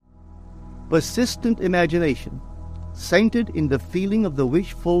Persistent imagination, centered in the feeling of the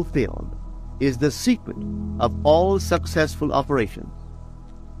wish fulfilled, is the secret of all successful operations.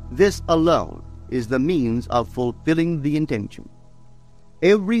 This alone is the means of fulfilling the intention.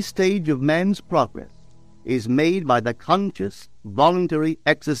 Every stage of man's progress is made by the conscious, voluntary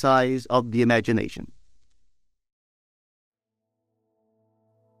exercise of the imagination.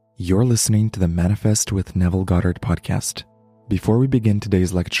 You're listening to the Manifest with Neville Goddard podcast. Before we begin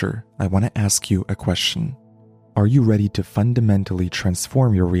today's lecture, I want to ask you a question. Are you ready to fundamentally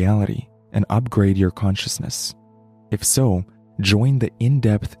transform your reality and upgrade your consciousness? If so, join the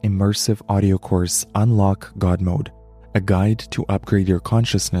in-depth immersive audio course Unlock God Mode, a guide to upgrade your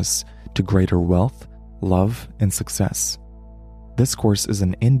consciousness to greater wealth, love, and success. This course is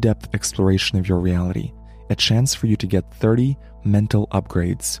an in-depth exploration of your reality, a chance for you to get 30 mental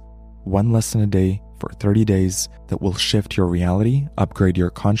upgrades, one lesson a day for 30 days that will shift your reality, upgrade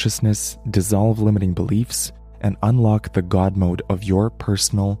your consciousness, dissolve limiting beliefs, and unlock the God mode of your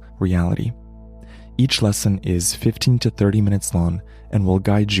personal reality. Each lesson is 15 to 30 minutes long and will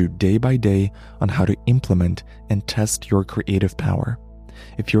guide you day by day on how to implement and test your creative power.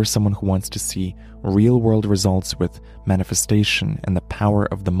 If you're someone who wants to see real-world results with manifestation and the power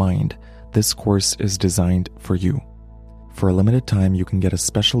of the mind, this course is designed for you. For a limited time, you can get a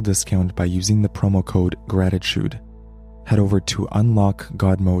special discount by using the promo code GRATITUDE. Head over to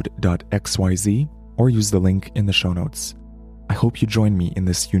unlockgodmode.xyz or use the link in the show notes. I hope you join me in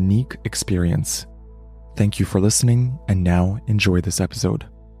this unique experience. Thank you for listening, and now enjoy this episode.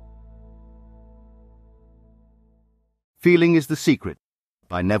 Feeling is the Secret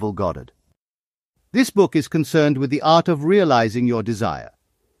by Neville Goddard. This book is concerned with the art of realizing your desire.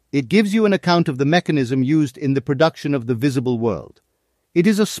 It gives you an account of the mechanism used in the production of the visible world. It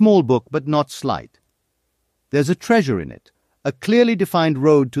is a small book, but not slight. There's a treasure in it, a clearly defined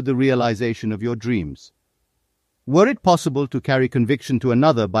road to the realization of your dreams. Were it possible to carry conviction to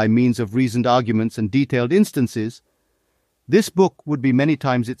another by means of reasoned arguments and detailed instances, this book would be many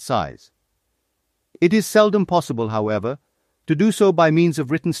times its size. It is seldom possible, however, to do so by means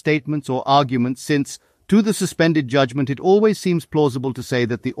of written statements or arguments, since, to the suspended judgment, it always seems plausible to say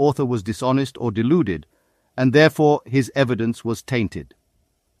that the author was dishonest or deluded, and therefore his evidence was tainted.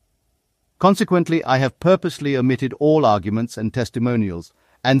 Consequently, I have purposely omitted all arguments and testimonials,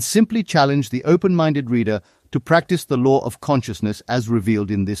 and simply challenge the open-minded reader to practice the law of consciousness as revealed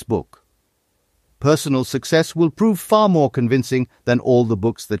in this book. Personal success will prove far more convincing than all the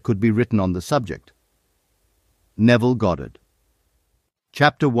books that could be written on the subject. Neville Goddard.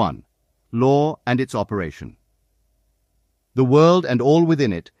 Chapter 1. Law and its Operation. The world and all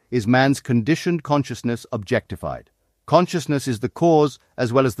within it is man's conditioned consciousness objectified. Consciousness is the cause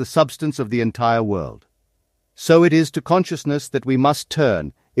as well as the substance of the entire world. So it is to consciousness that we must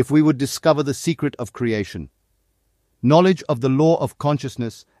turn if we would discover the secret of creation. Knowledge of the law of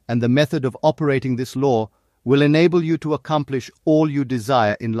consciousness and the method of operating this law will enable you to accomplish all you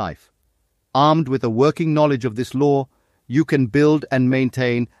desire in life. Armed with a working knowledge of this law, you can build and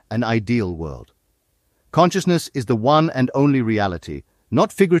maintain an ideal world. Consciousness is the one and only reality,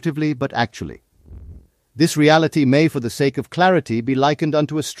 not figuratively but actually. This reality may, for the sake of clarity, be likened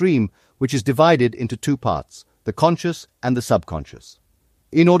unto a stream which is divided into two parts, the conscious and the subconscious.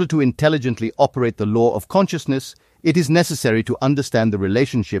 In order to intelligently operate the law of consciousness, it is necessary to understand the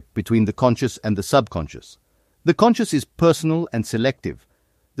relationship between the conscious and the subconscious. The conscious is personal and selective.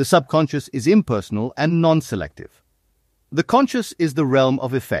 The subconscious is impersonal and non-selective. The conscious is the realm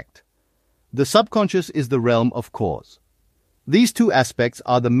of effect. The subconscious is the realm of cause. These two aspects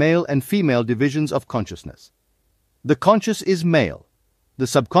are the male and female divisions of consciousness. The conscious is male. The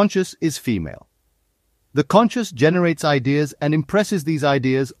subconscious is female. The conscious generates ideas and impresses these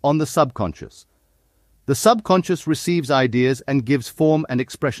ideas on the subconscious. The subconscious receives ideas and gives form and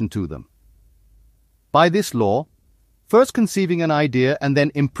expression to them. By this law, first conceiving an idea and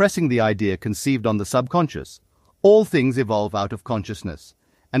then impressing the idea conceived on the subconscious, all things evolve out of consciousness,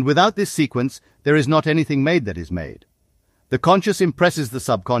 and without this sequence there is not anything made that is made. The conscious impresses the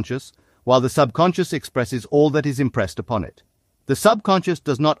subconscious, while the subconscious expresses all that is impressed upon it. The subconscious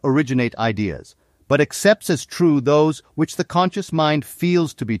does not originate ideas, but accepts as true those which the conscious mind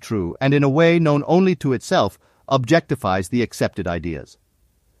feels to be true, and in a way known only to itself, objectifies the accepted ideas.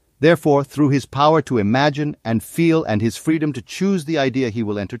 Therefore, through his power to imagine and feel and his freedom to choose the idea he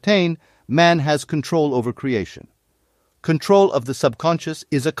will entertain, man has control over creation. Control of the subconscious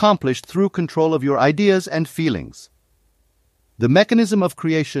is accomplished through control of your ideas and feelings. The mechanism of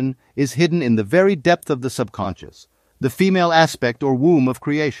creation is hidden in the very depth of the subconscious, the female aspect or womb of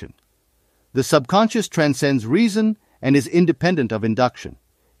creation. The subconscious transcends reason and is independent of induction.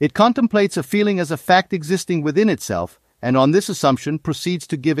 It contemplates a feeling as a fact existing within itself, and on this assumption proceeds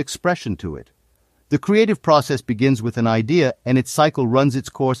to give expression to it. The creative process begins with an idea, and its cycle runs its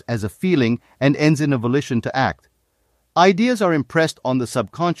course as a feeling and ends in a volition to act. Ideas are impressed on the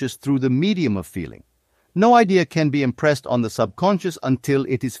subconscious through the medium of feeling. No idea can be impressed on the subconscious until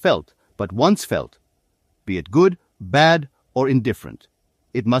it is felt, but once felt, be it good, bad, or indifferent,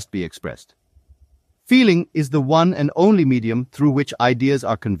 it must be expressed. Feeling is the one and only medium through which ideas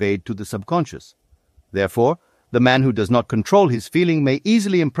are conveyed to the subconscious. Therefore, the man who does not control his feeling may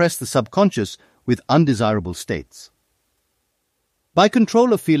easily impress the subconscious with undesirable states. By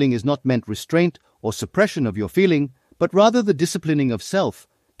control of feeling is not meant restraint or suppression of your feeling, but rather the disciplining of self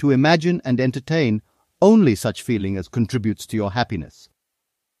to imagine and entertain only such feeling as contributes to your happiness.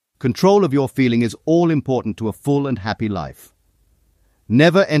 Control of your feeling is all important to a full and happy life.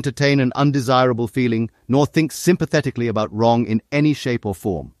 Never entertain an undesirable feeling, nor think sympathetically about wrong in any shape or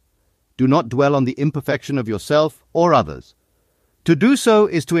form. Do not dwell on the imperfection of yourself or others. To do so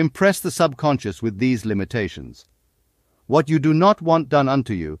is to impress the subconscious with these limitations. What you do not want done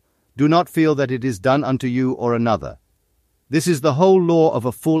unto you, do not feel that it is done unto you or another. This is the whole law of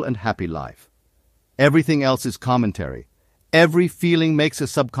a full and happy life. Everything else is commentary. Every feeling makes a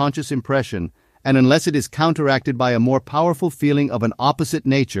subconscious impression, and unless it is counteracted by a more powerful feeling of an opposite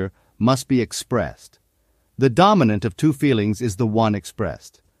nature, must be expressed. The dominant of two feelings is the one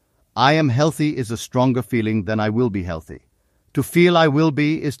expressed. I am healthy is a stronger feeling than I will be healthy. To feel I will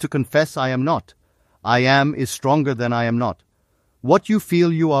be is to confess I am not. I am is stronger than I am not. What you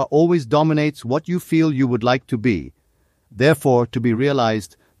feel you are always dominates what you feel you would like to be. Therefore, to be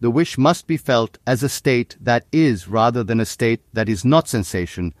realized, the wish must be felt as a state that is rather than a state that is not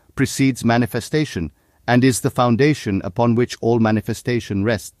sensation, precedes manifestation, and is the foundation upon which all manifestation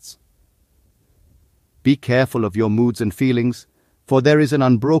rests. Be careful of your moods and feelings, for there is an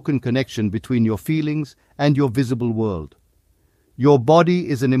unbroken connection between your feelings and your visible world. Your body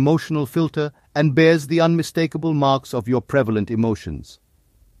is an emotional filter and bears the unmistakable marks of your prevalent emotions.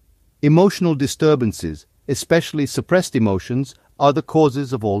 Emotional disturbances, especially suppressed emotions, are the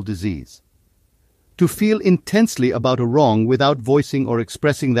causes of all disease. To feel intensely about a wrong without voicing or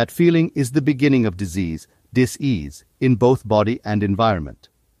expressing that feeling is the beginning of disease, dis-ease, in both body and environment.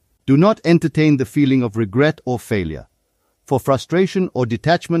 Do not entertain the feeling of regret or failure, for frustration or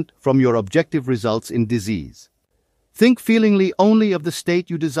detachment from your objective results in disease. Think feelingly only of the state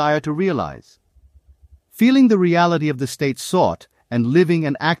you desire to realize. Feeling the reality of the state sought and living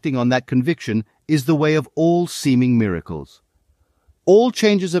and acting on that conviction is the way of all seeming miracles. All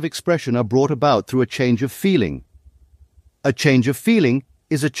changes of expression are brought about through a change of feeling. A change of feeling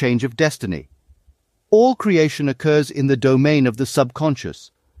is a change of destiny. All creation occurs in the domain of the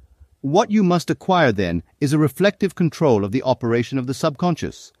subconscious. What you must acquire, then, is a reflective control of the operation of the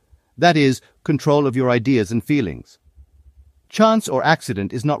subconscious. That is, control of your ideas and feelings. Chance or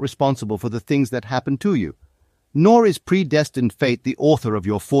accident is not responsible for the things that happen to you, nor is predestined fate the author of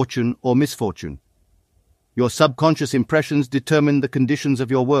your fortune or misfortune. Your subconscious impressions determine the conditions of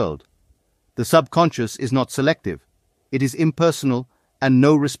your world. The subconscious is not selective. It is impersonal and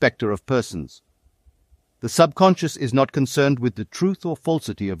no respecter of persons. The subconscious is not concerned with the truth or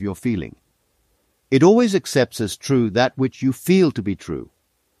falsity of your feeling. It always accepts as true that which you feel to be true.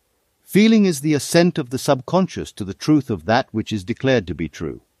 Feeling is the assent of the subconscious to the truth of that which is declared to be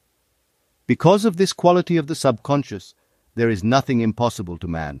true. Because of this quality of the subconscious, there is nothing impossible to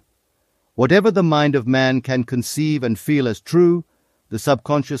man. Whatever the mind of man can conceive and feel as true, the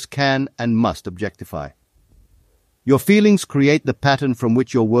subconscious can and must objectify. Your feelings create the pattern from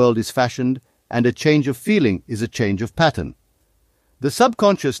which your world is fashioned, and a change of feeling is a change of pattern. The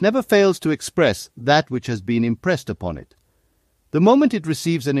subconscious never fails to express that which has been impressed upon it. The moment it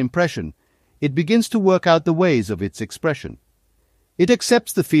receives an impression, it begins to work out the ways of its expression. It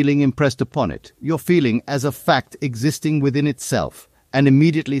accepts the feeling impressed upon it, your feeling, as a fact existing within itself, and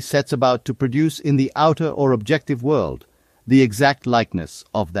immediately sets about to produce in the outer or objective world the exact likeness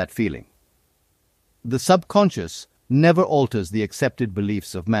of that feeling. The subconscious never alters the accepted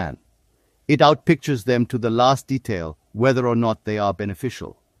beliefs of man. It outpictures them to the last detail, whether or not they are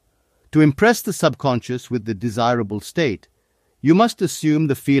beneficial. To impress the subconscious with the desirable state, you must assume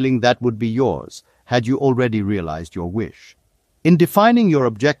the feeling that would be yours, had you already realized your wish. In defining your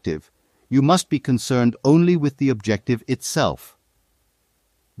objective, you must be concerned only with the objective itself.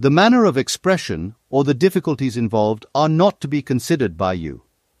 The manner of expression or the difficulties involved are not to be considered by you.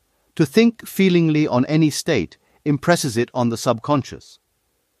 To think feelingly on any state impresses it on the subconscious.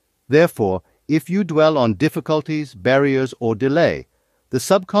 Therefore, if you dwell on difficulties, barriers, or delay, the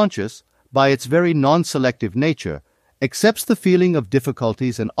subconscious, by its very non-selective nature, accepts the feeling of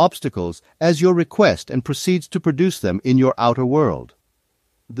difficulties and obstacles as your request and proceeds to produce them in your outer world.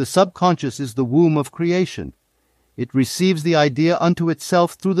 The subconscious is the womb of creation. It receives the idea unto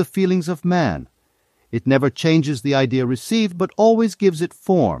itself through the feelings of man. It never changes the idea received, but always gives it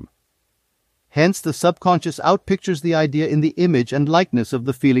form. Hence, the subconscious outpictures the idea in the image and likeness of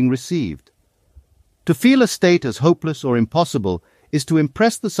the feeling received. To feel a state as hopeless or impossible is to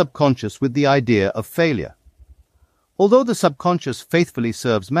impress the subconscious with the idea of failure. Although the subconscious faithfully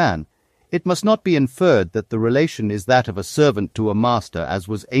serves man, it must not be inferred that the relation is that of a servant to a master as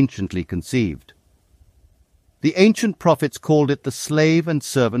was anciently conceived. The ancient prophets called it the slave and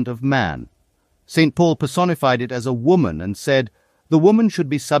servant of man. St. Paul personified it as a woman and said, "The woman should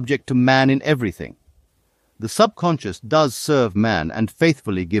be subject to man in everything." The subconscious does serve man and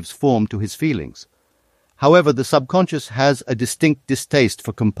faithfully gives form to his feelings. However, the subconscious has a distinct distaste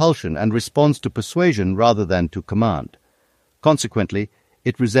for compulsion and responds to persuasion rather than to command. Consequently,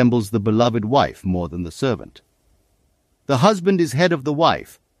 it resembles the beloved wife more than the servant. The husband is head of the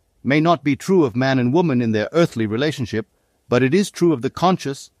wife may not be true of man and woman in their earthly relationship, but it is true of the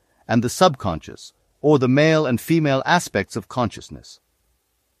conscious and the subconscious, or the male and female aspects of consciousness.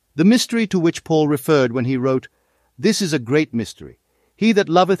 The mystery to which Paul referred when he wrote, "This is a great mystery. He that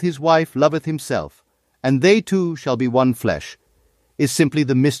loveth his wife loveth himself, and they two shall be one flesh," is simply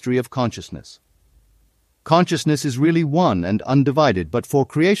the mystery of consciousness. Consciousness is really one and undivided, but for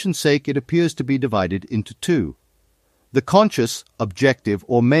creation's sake it appears to be divided into two. The conscious, objective,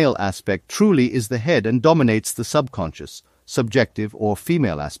 or male aspect truly is the head and dominates the subconscious, subjective, or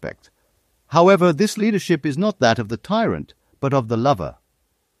female aspect. However, this leadership is not that of the tyrant, but of the lover.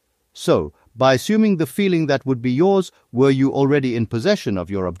 So, by assuming the feeling that would be yours were you already in possession of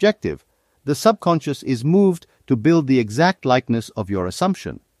your objective, the subconscious is moved to build the exact likeness of your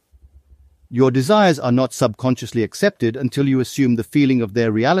assumption. Your desires are not subconsciously accepted until you assume the feeling of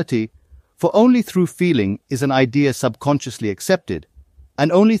their reality, for only through feeling is an idea subconsciously accepted,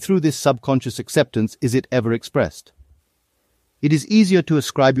 and only through this subconscious acceptance is it ever expressed. It is easier to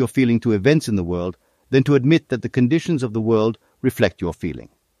ascribe your feeling to events in the world than to admit that the conditions of the world reflect your feeling.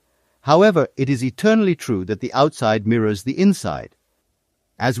 However, it is eternally true that the outside mirrors the inside.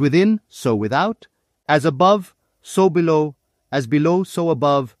 As within, so without, as above, so below, as below, so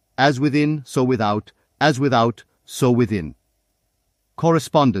above, as within, so without, as without, so within.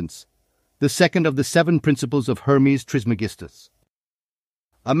 Correspondence, the second of the 7 principles of Hermes Trismegistus.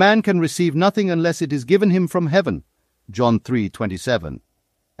 A man can receive nothing unless it is given him from heaven, John 3:27,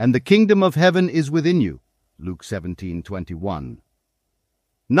 and the kingdom of heaven is within you, Luke 17:21.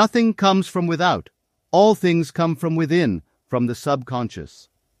 Nothing comes from without, all things come from within, from the subconscious.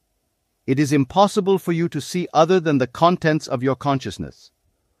 It is impossible for you to see other than the contents of your consciousness.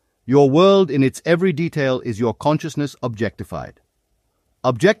 Your world in its every detail is your consciousness objectified.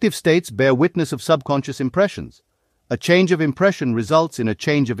 Objective states bear witness of subconscious impressions. A change of impression results in a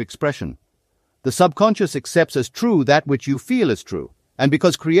change of expression. The subconscious accepts as true that which you feel is true, and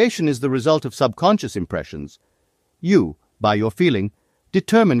because creation is the result of subconscious impressions, you, by your feeling,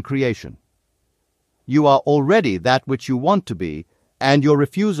 determine creation. You are already that which you want to be, and your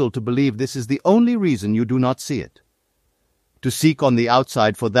refusal to believe this is the only reason you do not see it. To seek on the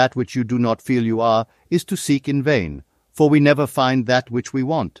outside for that which you do not feel you are is to seek in vain, for we never find that which we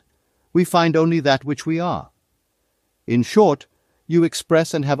want. We find only that which we are. In short, you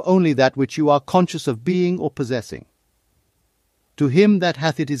express and have only that which you are conscious of being or possessing. To him that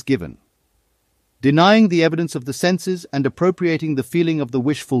hath it is given. Denying the evidence of the senses and appropriating the feeling of the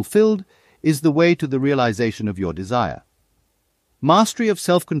wish fulfilled is the way to the realization of your desire. Mastery of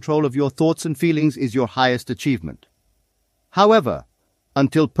self-control of your thoughts and feelings is your highest achievement. However,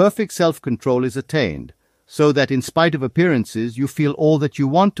 until perfect self-control is attained, so that in spite of appearances you feel all that you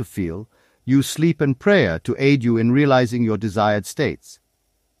want to feel, use sleep and prayer to aid you in realizing your desired states.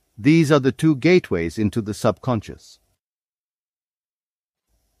 These are the 2 gateways into the subconscious.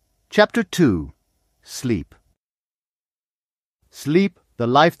 Chapter 2. Sleep. Sleep, the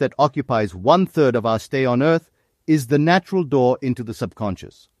life that occupies 1/3 of our stay on earth, is the natural door into the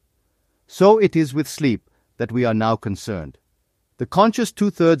subconscious. So it is with sleep that we are now concerned. The conscious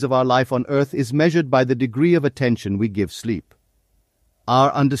 2/3 of our life on earth is measured by the degree of attention we give sleep.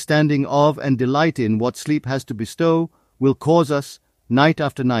 Our understanding of and delight in what sleep has to bestow will cause us, night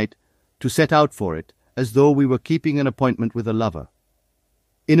after night, to set out for it, as though we were keeping an appointment with a lover.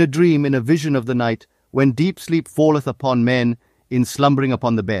 In a dream, in a vision of the night, when deep sleep falleth upon men, in slumbering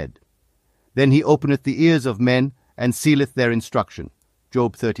upon the bed. Then he openeth the ears of men, and sealeth their instruction.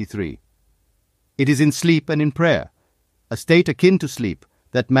 Job 33. It is in sleep and in prayer, a state akin to sleep,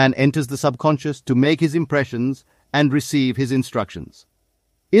 that man enters the subconscious to make his impressions and receive his instructions.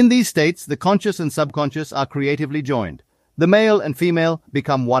 In these states, the conscious and subconscious are creatively joined. The male and female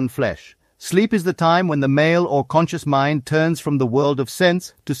become one flesh. Sleep is the time when the male or conscious mind turns from the world of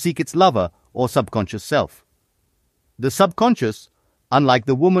sense to seek its lover or subconscious self. The subconscious, unlike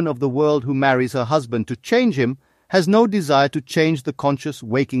the woman of the world who marries her husband to change him, has no desire to change the conscious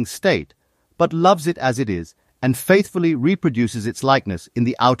waking state, but loves it as it is and faithfully reproduces its likeness in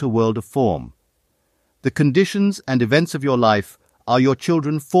the outer world of form. The conditions and events of your life are your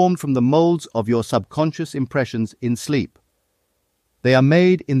children formed from the molds of your subconscious impressions in sleep. They are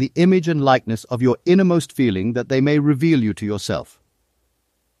made in the image and likeness of your innermost feeling that they may reveal you to yourself.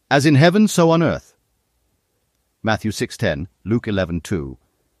 As in heaven, so on earth. Matthew 6:10, Luke 11:2.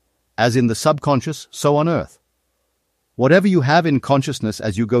 As in the subconscious, so on earth. Whatever you have in consciousness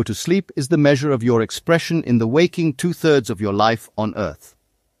as you go to sleep is the measure of your expression in the waking 2/3 of your life on earth.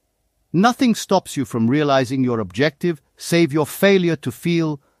 Nothing stops you from realizing your objective save your failure to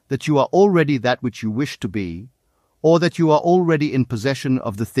feel that you are already that which you wish to be, or that you are already in possession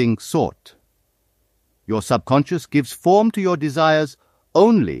of the thing sought. Your subconscious gives form to your desires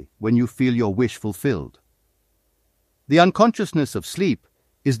only when you feel your wish fulfilled. The unconsciousness of sleep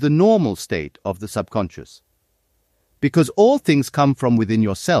is the normal state of the subconscious. Because all things come from within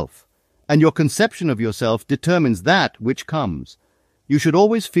yourself, and your conception of yourself determines that which comes, you should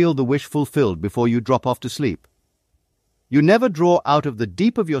always feel the wish fulfilled before you drop off to sleep. You never draw out of the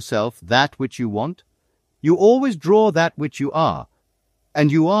deep of yourself that which you want. You always draw that which you are,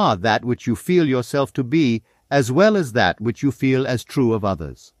 and you are that which you feel yourself to be, as well as that which you feel as true of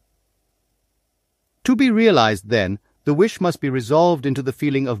others. To be realized, then, the wish must be resolved into the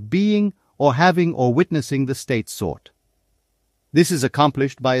feeling of being or having or witnessing the state sought. This is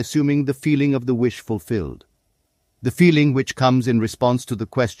accomplished by assuming the feeling of the wish fulfilled. The feeling which comes in response to the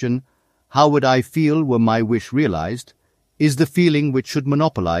question, "How would I feel were my wish realized?" is the feeling which should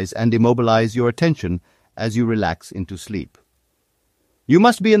monopolize and immobilize your attention as you relax into sleep. You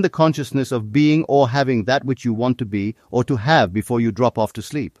must be in the consciousness of being or having that which you want to be or to have before you drop off to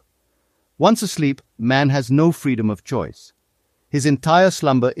sleep. Once asleep, man has no freedom of choice. His entire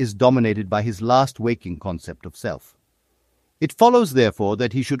slumber is dominated by his last waking concept of self. It follows, therefore,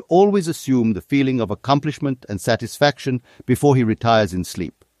 that he should always assume the feeling of accomplishment and satisfaction before he retires in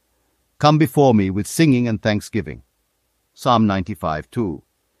sleep. Come before me with singing and thanksgiving. Psalm 95:2.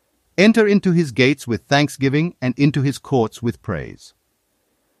 Enter into his gates with thanksgiving and into his courts with praise.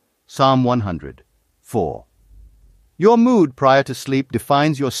 Psalm 100:4. Your mood prior to sleep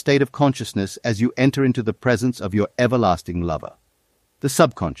defines your state of consciousness as you enter into the presence of your everlasting lover, the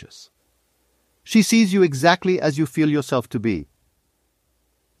subconscious. She sees you exactly as you feel yourself to be.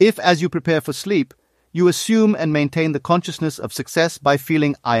 If, as you prepare for sleep, you assume and maintain the consciousness of success by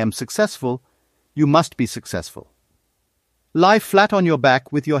feeling "I am successful," you must be successful. Lie flat on your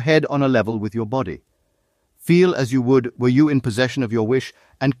back with your head on a level with your body. Feel as you would were you in possession of your wish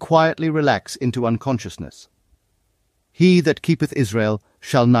and quietly relax into unconsciousness. He that keepeth Israel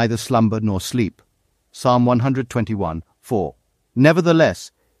shall neither slumber nor sleep. Psalm 121:4.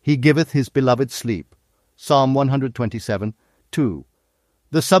 Nevertheless, he giveth his beloved sleep. Psalm 127:2.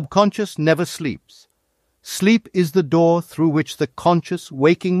 The subconscious never sleeps. Sleep is the door through which the conscious,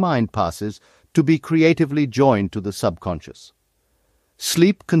 waking mind passes to be creatively joined to the subconscious.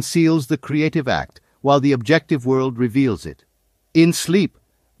 Sleep conceals the creative act, while the objective world reveals it. In sleep,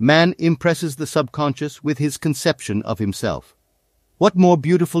 man impresses the subconscious with his conception of himself. What more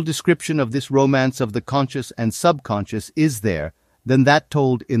beautiful description of this romance of the conscious and subconscious is there than that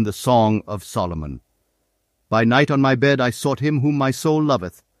told in the Song of Solomon? By night on my bed I sought him whom my soul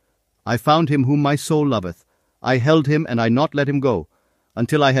loveth. I found him whom my soul loveth. I held him, and I not let him go,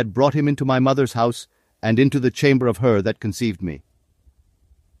 until I had brought him into my mother's house, and into the chamber of her that conceived me.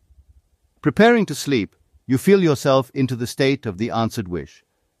 Preparing to sleep, you feel yourself into the state of the answered wish,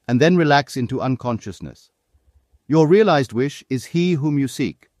 and then relax into unconsciousness. Your realized wish is he whom you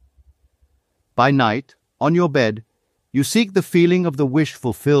seek. By night, on your bed, you seek the feeling of the wish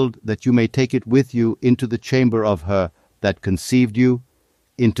fulfilled, that you may take it with you into the chamber of her that conceived you,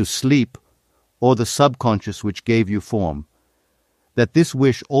 into sleep, or the subconscious which gave you form, that this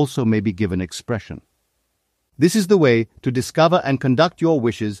wish also may be given expression. This is the way to discover and conduct your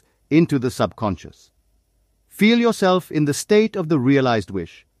wishes into the subconscious. Feel yourself in the state of the realized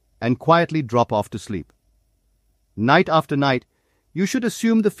wish, and quietly drop off to sleep. Night after night, you should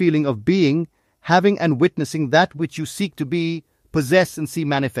assume the feeling of being, having and witnessing that which you seek to be, possess and see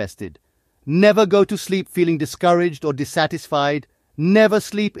manifested. Never go to sleep feeling discouraged or dissatisfied. Never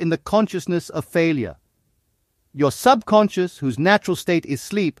sleep in the consciousness of failure. Your subconscious, whose natural state is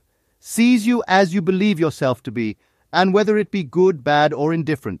sleep, sees you as you believe yourself to be, and whether it be good, bad, or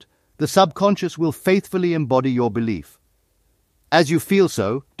indifferent, the subconscious will faithfully embody your belief. As you feel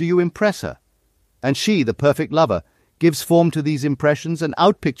so, do you impress her? And she, the perfect lover, gives form to these impressions and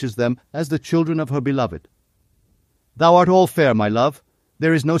outpictures them as the children of her beloved. "Thou art all fair, my love.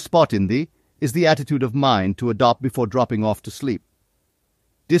 There is no spot in thee," is the attitude of mind to adopt before dropping off to sleep.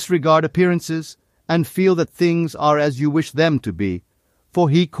 Disregard appearances, and feel that things are as you wish them to be, for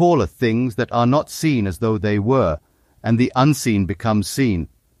he calleth things that are not seen as though they were, and the unseen becomes seen.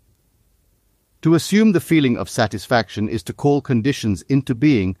 To assume the feeling of satisfaction is to call conditions into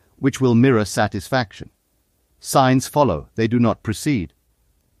being which will mirror satisfaction. Signs follow, they do not precede.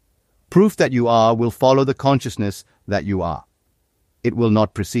 Proof that you are will follow the consciousness that you are. It will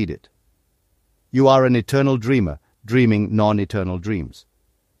not precede it. You are an eternal dreamer, dreaming non-eternal dreams.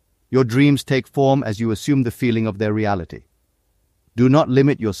 Your dreams take form as you assume the feeling of their reality. Do not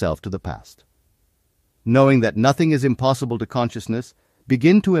limit yourself to the past. Knowing that nothing is impossible to consciousness,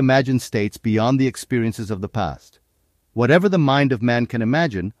 begin to imagine states beyond the experiences of the past. Whatever the mind of man can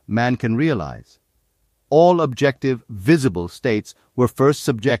imagine, man can realize. All objective, visible states were first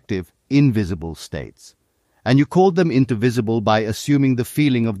subjective, invisible states, and you called them into visible by assuming the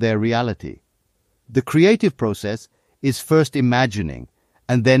feeling of their reality. The creative process is first imagining,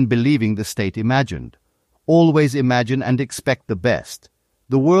 and then believing the state imagined. Always imagine and expect the best.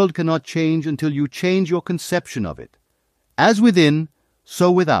 The world cannot change until you change your conception of it. As within,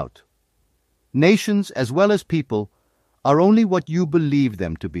 so without. Nations, as well as people, are only what you believe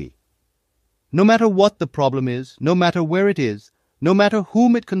them to be. No matter what the problem is, no matter where it is, no matter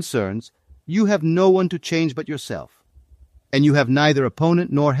whom it concerns, you have no one to change but yourself. And you have neither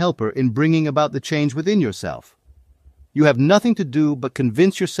opponent nor helper in bringing about the change within yourself. You have nothing to do but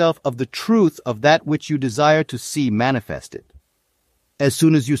convince yourself of the truth of that which you desire to see manifested. As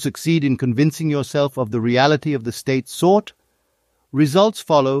soon as you succeed in convincing yourself of the reality of the state sought, results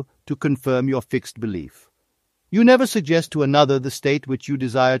follow to confirm your fixed belief. You never suggest to another the state which you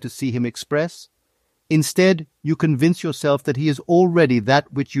desire to see him express. Instead, you convince yourself that he is already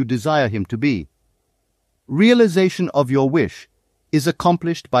that which you desire him to be. Realization of your wish is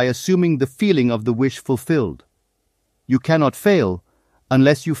accomplished by assuming the feeling of the wish fulfilled. You cannot fail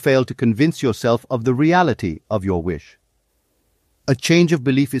unless you fail to convince yourself of the reality of your wish. A change of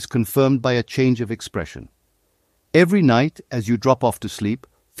belief is confirmed by a change of expression. Every night, as you drop off to sleep,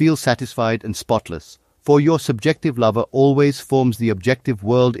 feel satisfied and spotless, for your subjective lover always forms the objective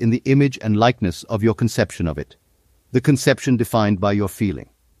world in the image and likeness of your conception of it, the conception defined by your feeling.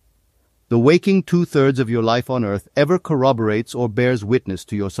 The waking 2/3 of your life on earth ever corroborates or bears witness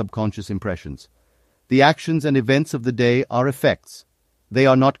to your subconscious impressions. The actions and events of the day are effects. They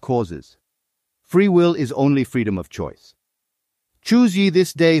are not causes. Free will is only freedom of choice. "Choose ye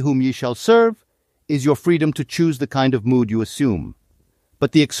this day whom ye shall serve" is your freedom to choose the kind of mood you assume.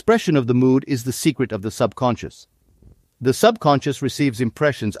 But the expression of the mood is the secret of the subconscious. The subconscious receives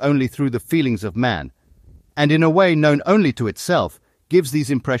impressions only through the feelings of man, and in a way known only to itself, gives these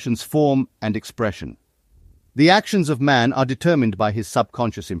impressions form and expression. The actions of man are determined by his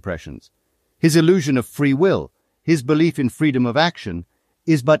subconscious impressions. His illusion of free will, his belief in freedom of action,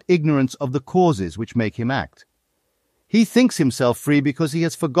 is but ignorance of the causes which make him act. He thinks himself free because he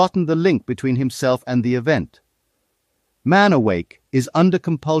has forgotten the link between himself and the event. Man awake is under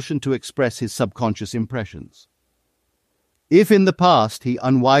compulsion to express his subconscious impressions. If in the past he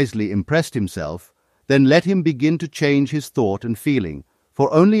unwisely impressed himself, then let him begin to change his thought and feeling,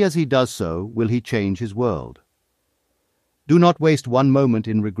 for only as he does so will he change his world. Do not waste one moment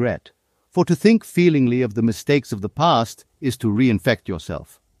in regret, for to think feelingly of the mistakes of the past is to reinfect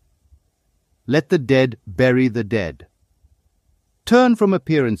yourself. Let the dead bury the dead. Turn from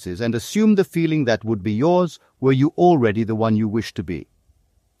appearances and assume the feeling that would be yours were you already the one you wish to be.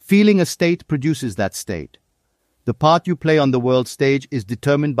 Feeling a state produces that state. The part you play on the world stage is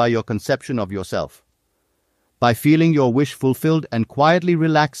determined by your conception of yourself. By feeling your wish fulfilled and quietly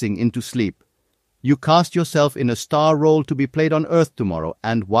relaxing into sleep, you cast yourself in a star role to be played on earth tomorrow,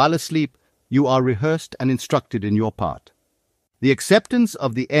 and while asleep, you are rehearsed and instructed in your part. The acceptance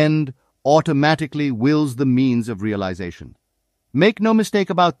of the end automatically wills the means of realization. Make no mistake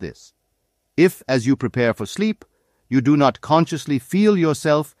about this. If, as you prepare for sleep, you do not consciously feel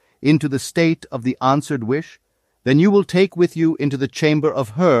yourself into the state of the answered wish, then you will take with you into the chamber of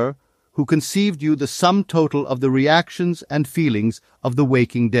her who conceived you the sum total of the reactions and feelings of the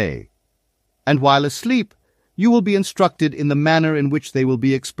waking day. And while asleep, you will be instructed in the manner in which they will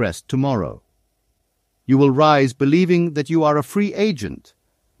be expressed tomorrow. You will rise believing that you are a free agent,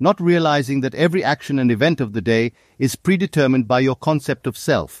 not realizing that every action and event of the day is predetermined by your concept of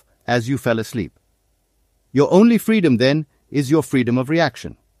self as you fell asleep. Your only freedom, then, is your freedom of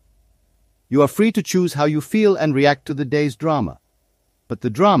reaction. You are free to choose how you feel and react to the day's drama. But the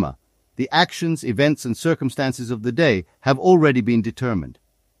drama, the actions, events, and circumstances of the day have already been determined.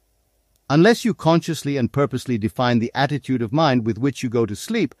 Unless you consciously and purposely define the attitude of mind with which you go to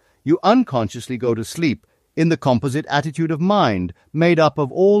sleep, you unconsciously go to sleep in the composite attitude of mind made up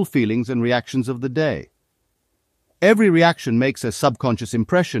of all feelings and reactions of the day. Every reaction makes a subconscious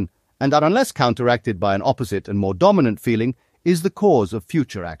impression, and unless counteracted by an opposite and more dominant feeling, is the cause of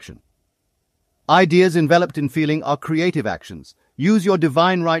future action. Ideas enveloped in feeling are creative actions. Use your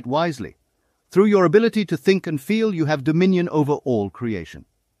divine right wisely. Through your ability to think and feel, you have dominion over all creation.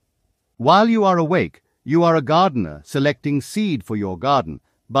 While you are awake, you are a gardener selecting seed for your garden,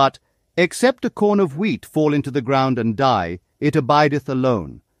 but, except a corn of wheat fall into the ground and die, it abideth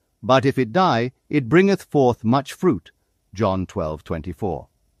alone. But if it die, it bringeth forth much fruit. John 12:24.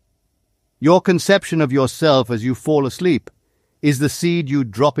 Your conception of yourself as you fall asleep is the seed you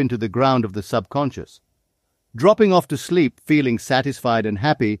drop into the ground of the subconscious. Dropping off to sleep, feeling satisfied and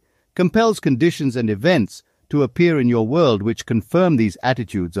happy, compels conditions and events to appear in your world which confirm these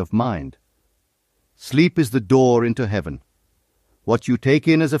attitudes of mind. Sleep is the door into heaven. What you take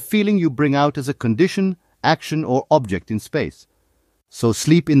in as a feeling you bring out as a condition, action, or object in space. So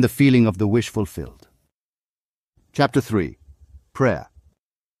sleep in the feeling of the wish fulfilled. Chapter 3. Prayer.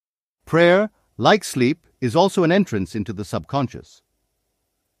 Prayer, like sleep, is also an entrance into the subconscious.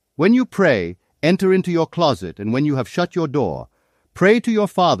 When you pray, enter into your closet, and when you have shut your door, pray to your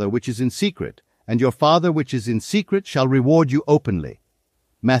Father which is in secret, and your Father which is in secret shall reward you openly.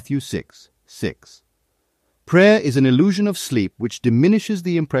 Matthew 6:6. Prayer is an illusion of sleep which diminishes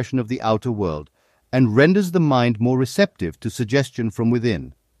the impression of the outer world and renders the mind more receptive to suggestion from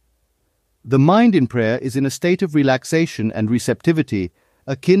within. The mind in prayer is in a state of relaxation and receptivity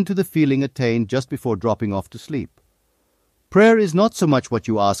akin to the feeling attained just before dropping off to sleep. Prayer is not so much what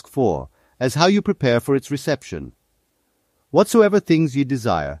you ask for, as how you prepare for its reception. Whatsoever things ye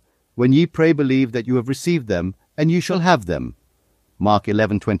desire, when ye pray believe that you have received them, and ye shall have them. Mark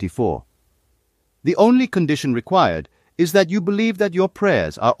 11:24. The only condition required is that you believe that your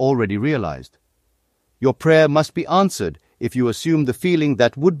prayers are already realized. Your prayer must be answered if you assume the feeling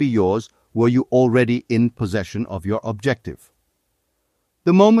that would be yours were you already in possession of your objective.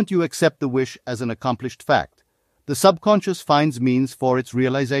 The moment you accept the wish as an accomplished fact, the subconscious finds means for its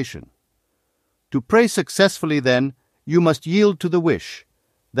realization. To pray successfully, then, you must yield to the wish,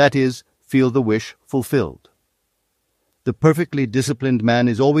 that is, feel the wish fulfilled. The perfectly disciplined man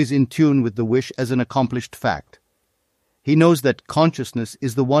is always in tune with the wish as an accomplished fact. He knows that consciousness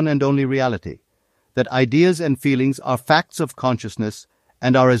is the one and only reality, that ideas and feelings are facts of consciousness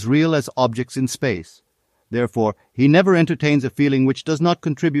and are as real as objects in space. Therefore, he never entertains a feeling which does not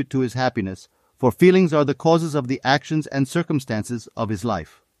contribute to his happiness, for feelings are the causes of the actions and circumstances of his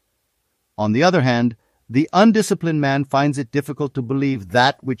life. On the other hand, the undisciplined man finds it difficult to believe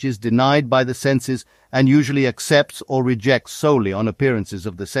that which is denied by the senses and usually accepts or rejects solely on appearances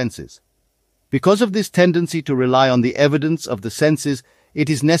of the senses. Because of this tendency to rely on the evidence of the senses, it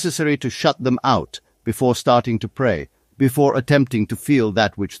is necessary to shut them out before starting to pray, before attempting to feel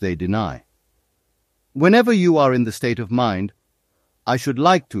that which they deny. Whenever you are in the state of mind, I should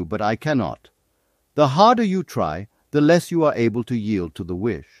like to, but I cannot, the harder you try, the less you are able to yield to the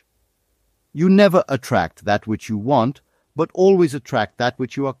wish. You never attract that which you want, but always attract that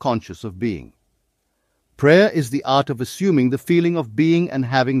which you are conscious of being. Prayer is the art of assuming the feeling of being and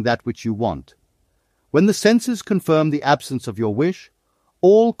having that which you want. When the senses confirm the absence of your wish,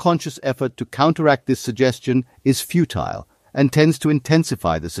 all conscious effort to counteract this suggestion is futile and tends to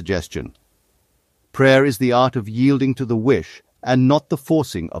intensify the suggestion. Prayer is the art of yielding to the wish and not the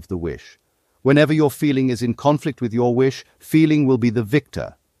forcing of the wish. Whenever your feeling is in conflict with your wish, feeling will be the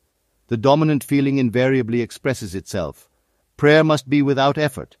victor. The dominant feeling invariably expresses itself. Prayer must be without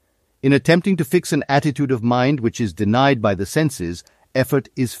effort. In attempting to fix an attitude of mind which is denied by the senses, effort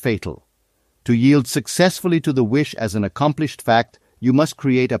is fatal. To yield successfully to the wish as an accomplished fact, you must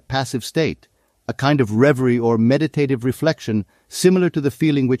create a passive state, a kind of reverie or meditative reflection similar to the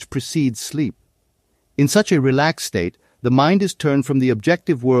feeling which precedes sleep. In such a relaxed state, the mind is turned from the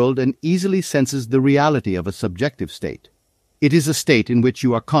objective world and easily senses the reality of a subjective state. It is a state in which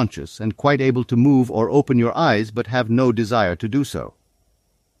you are conscious and quite able to move or open your eyes but have no desire to do so.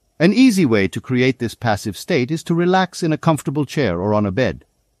 An easy way to create this passive state is to relax in a comfortable chair or on a bed.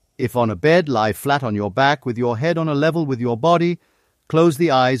 If on a bed, lie flat on your back with your head on a level with your body, close the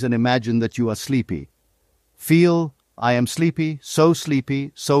eyes and imagine that you are sleepy. Feel, I am sleepy, so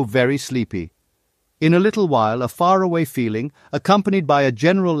very sleepy. In a little while, a faraway feeling, accompanied by a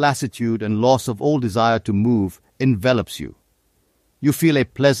general lassitude and loss of all desire to move, envelops you. You feel a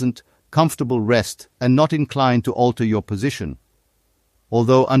pleasant, comfortable rest and not inclined to alter your position,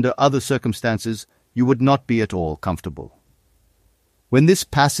 although under other circumstances you would not be at all comfortable. When this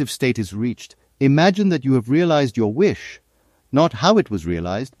passive state is reached, imagine that you have realized your wish, not how it was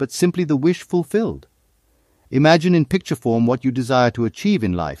realized, but simply the wish fulfilled. Imagine in picture form what you desire to achieve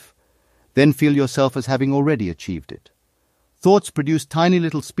in life. Then feel yourself as having already achieved it. Thoughts produce tiny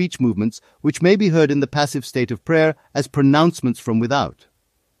little speech movements which may be heard in the passive state of prayer as pronouncements from without.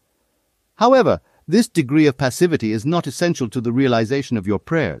 However, this degree of passivity is not essential to the realization of your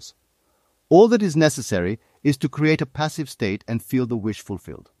prayers. All that is necessary is to create a passive state and feel the wish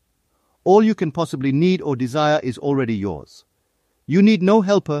fulfilled. All you can possibly need or desire is already yours. You need no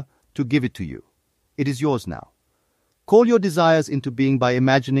helper to give it to you. It is yours now. Call your desires into being by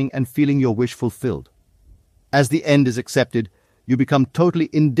imagining and feeling your wish fulfilled. As the end is accepted, you become totally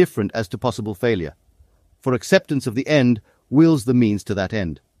indifferent as to possible failure, for acceptance of the end wills the means to that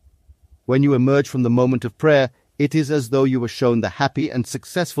end. When you emerge from the moment of prayer, it is as though you were shown the happy and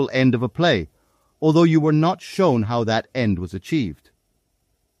successful end of a play, although you were not shown how that end was achieved.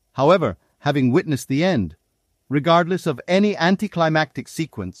 However, having witnessed the end, regardless of any anticlimactic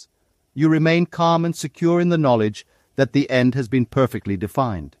sequence, you remain calm and secure in the knowledge that the end has been perfectly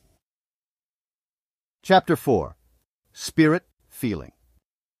defined. Chapter 4. Spirit Feeling.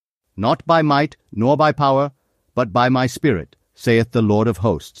 Not by might nor by power, but by my Spirit, saith the Lord of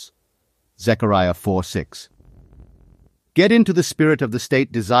hosts. Zechariah 4:6. Get into the spirit of the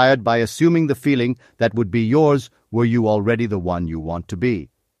state desired by assuming the feeling that would be yours were you already the one you want to be.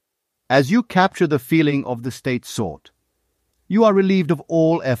 As you capture the feeling of the state sought, you are relieved of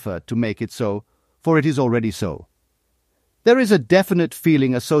all effort to make it so, for it is already so. There is a definite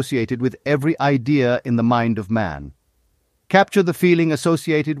feeling associated with every idea in the mind of man. Capture the feeling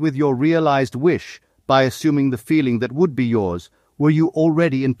associated with your realized wish by assuming the feeling that would be yours were you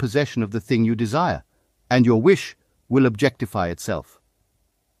already in possession of the thing you desire, and your wish will objectify itself.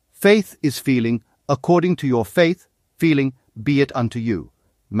 Faith is feeling, according to your faith, feeling, be it unto you.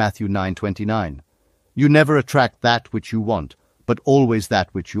 Matthew 9:29. You never attract that which you want, but always that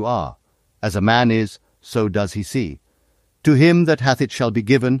which you are. As a man is, so does he see. To him that hath it shall be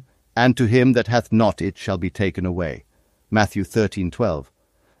given, and to him that hath not it shall be taken away. Matthew 13:12.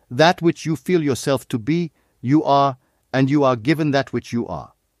 That which you feel yourself to be, you are, and you are given that which you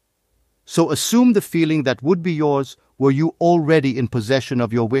are. So assume the feeling that would be yours were you already in possession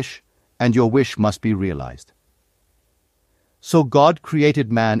of your wish, and your wish must be realized. So God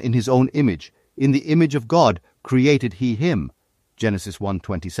created man in his own image. In the image of God created he him. Genesis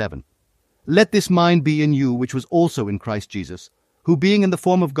 1:27. Let this mind be in you which was also in Christ Jesus, who being in the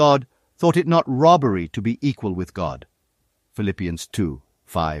form of God, thought it not robbery to be equal with God. Philippians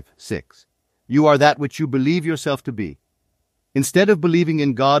 2:5-6. You are that which you believe yourself to be. Instead of believing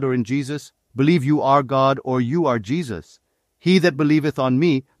in God or in Jesus, believe you are God or you are Jesus. He that believeth on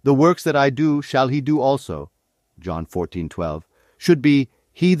me, the works that I do shall he do also. John 14:12. Should be,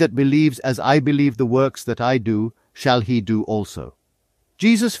 he that believes as I believe the works that I do, shall he do also.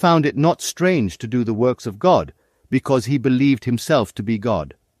 Jesus found it not strange to do the works of God, because he believed himself to be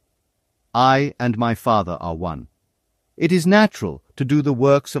God. I and my Father are one. It is natural to do the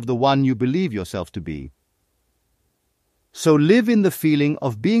works of the one you believe yourself to be. So live in the feeling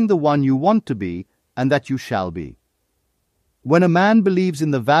of being the one you want to be and that you shall be. When a man believes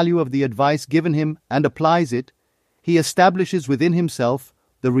in the value of the advice given him and applies it, he establishes within himself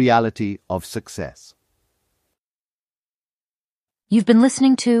the reality of success. You've been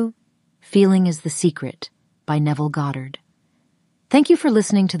listening to Feeling is the Secret by Neville Goddard. Thank you for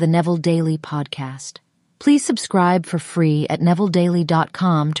listening to the Neville Daily podcast. Please subscribe for free at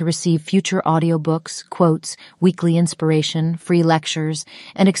nevilledaily.com to receive future audiobooks, quotes, weekly inspiration, free lectures,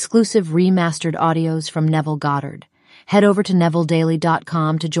 and exclusive remastered audios from Neville Goddard. Head over to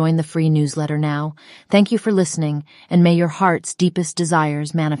nevilledaily.com to join the free newsletter now. Thank you for listening, and may your heart's deepest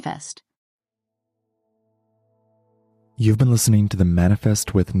desires manifest. You've been listening to the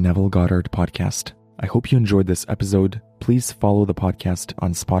Manifest with Neville Goddard podcast. I hope you enjoyed this episode. Please follow the podcast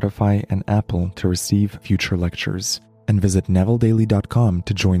on Spotify and Apple to receive future lectures. And visit nevilledaily.com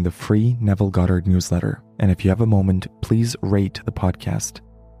to join the free Neville Goddard newsletter. And if you have a moment, please rate the podcast.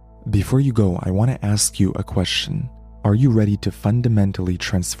 Before you go, I want to ask you a question. Are you ready to fundamentally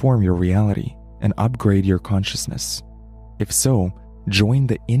transform your reality and upgrade your consciousness? If so, join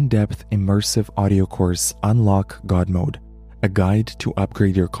the in-depth immersive audio course Unlock God Mode, a guide to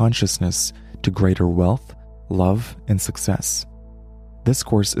upgrade your consciousness to greater wealth, love, and success. This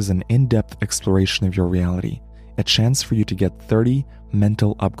course is an in-depth exploration of your reality, a chance for you to get 30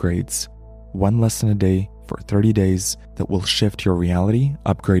 mental upgrades, one lesson a day for 30 days that will shift your reality,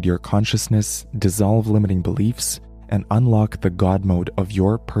 upgrade your consciousness, dissolve limiting beliefs, and unlock the God mode of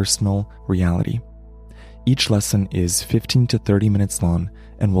your personal reality. Each lesson is 15 to 30 minutes long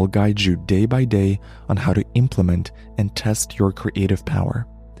and will guide you day by day on how to implement and test your creative power.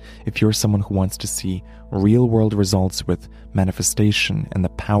 If you're someone who wants to see real-world results with manifestation and the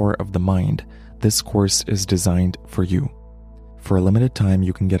power of the mind, this course is designed for you. For a limited time,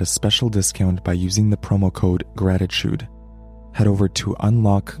 you can get a special discount by using the promo code GRATITUDE. Head over to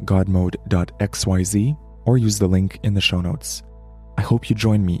unlockgodmode.xyz or use the link in the show notes. I hope you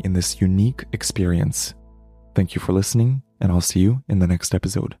join me in this unique experience. Thank you for listening, and I'll see you in the next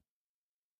episode.